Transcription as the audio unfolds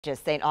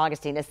Just St.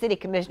 Augustine, a city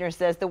commissioner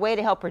says the way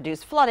to help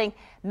reduce flooding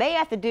may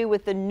have to do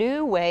with the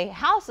new way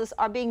houses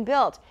are being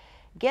built.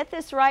 Get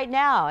this right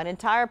now, an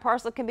entire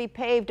parcel can be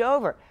paved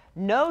over.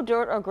 No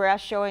dirt or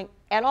grass showing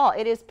at all.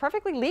 It is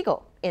perfectly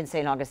legal in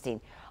St. Augustine.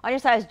 On your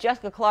side's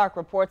Jessica Clark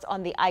reports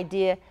on the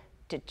idea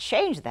to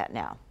change that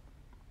now.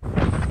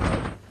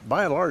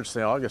 By and large,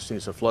 St. Augustine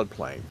is a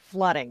floodplain.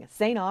 Flooding.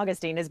 St.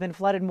 Augustine has been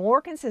flooded more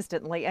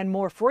consistently and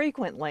more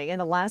frequently in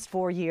the last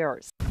 4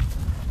 years.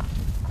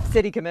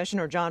 City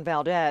Commissioner John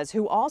Valdez,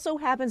 who also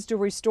happens to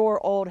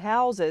restore old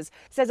houses,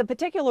 says a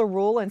particular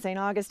rule in St.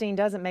 Augustine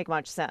doesn't make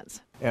much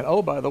sense. And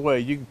oh, by the way,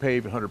 you can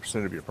pave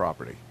 100% of your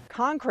property.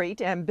 Concrete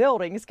and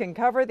buildings can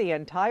cover the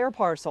entire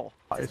parcel.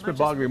 It's been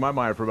boggling my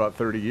mind for about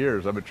 30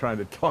 years. I've been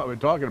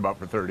talking about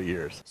for 30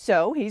 years.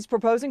 So he's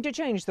proposing to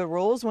change the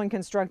rules when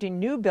constructing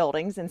new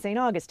buildings in St.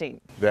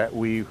 Augustine. That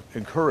we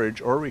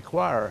encourage or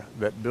require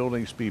that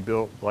buildings be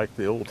built like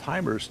the old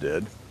timers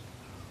did,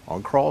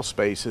 on crawl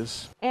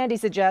spaces. And he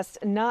suggests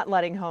not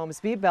letting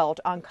homes be built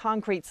on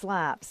concrete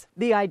slabs.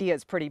 The idea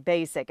is pretty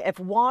basic. If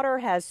water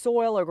has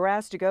soil or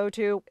grass to go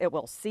to, it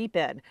will seep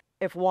in.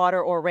 If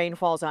water or rain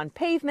falls on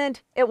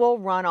pavement, it will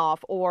run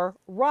off or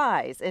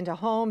rise into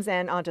homes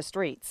and onto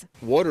streets.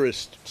 Water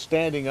is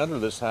standing under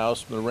this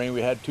house from the rain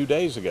we had 2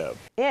 days ago.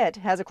 It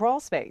has a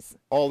crawl space.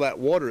 All that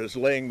water is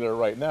laying there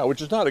right now,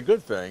 which is not a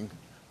good thing,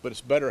 but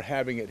it's better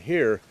having it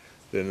here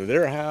than in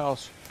their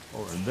house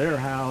or in their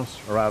house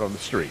or out on the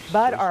street.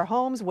 But are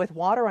homes with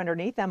water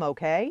underneath them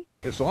okay?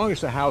 As long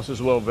as the house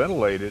is well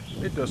ventilated,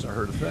 it doesn't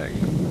hurt a thing.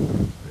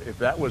 If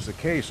that was the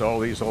case, all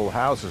these old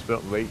houses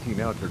built in the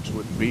 1800s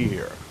wouldn't be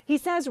here. He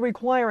says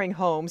requiring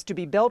homes to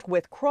be built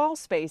with crawl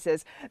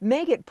spaces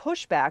may get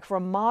pushback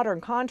from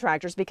modern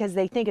contractors because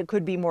they think it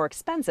could be more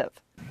expensive.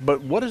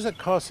 But what does it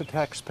cost the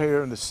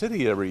taxpayer in the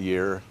city every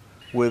year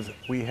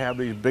we have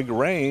these big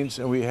rains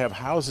and we have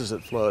houses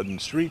that flood and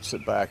streets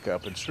that back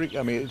up and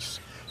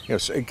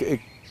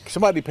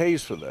somebody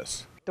pays for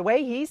this. The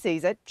way he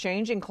sees it,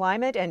 changing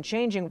climate and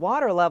changing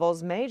water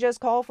levels may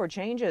just call for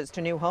changes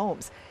to new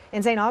homes.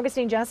 In St.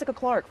 Augustine, Jessica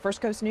Clark, First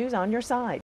Coast News on your side.